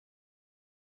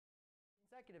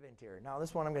consecutive interior. Now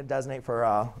this one I'm going to designate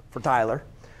for Tyler.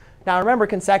 Now remember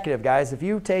consecutive, guys. If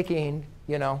you're taking,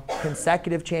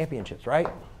 consecutive championships, right?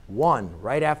 One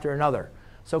right after another.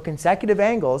 So consecutive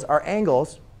angles are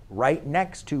angles right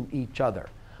next to each other.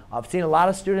 I've seen a lot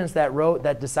of students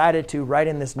that decided to write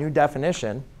in this new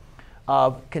definition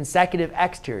of consecutive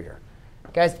exterior.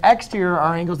 Guys, exterior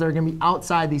are angles that are going to be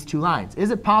outside these two lines.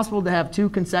 Is it possible to have two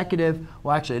consecutive?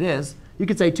 Well, actually it is. You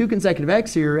could say two consecutive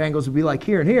exterior angles would be like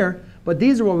here and here, but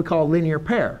these are what we call a linear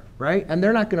pair, right? And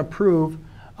they're not going to prove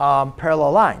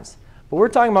parallel lines. But we're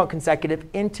talking about consecutive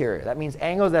interior. That means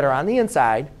angles that are on the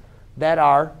inside that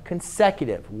are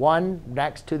consecutive, one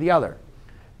next to the other.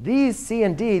 These C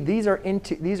and D, these are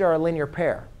a linear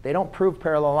pair. They don't prove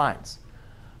parallel lines.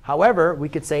 However, we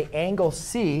could say angle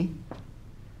C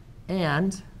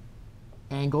and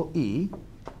angle E,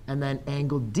 and then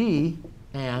angle D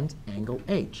and angle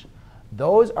H.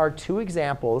 Those are two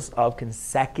examples of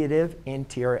consecutive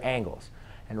interior angles.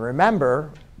 And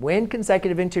remember, when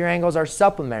consecutive interior angles are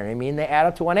supplementary, meaning they add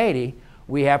up to 180,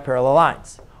 we have parallel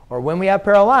lines. Or when we have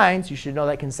parallel lines, you should know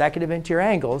that consecutive interior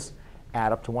angles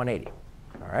add up to 180.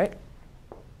 All right?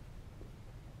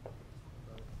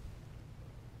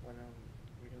 When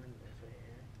we're doing this right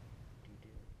here,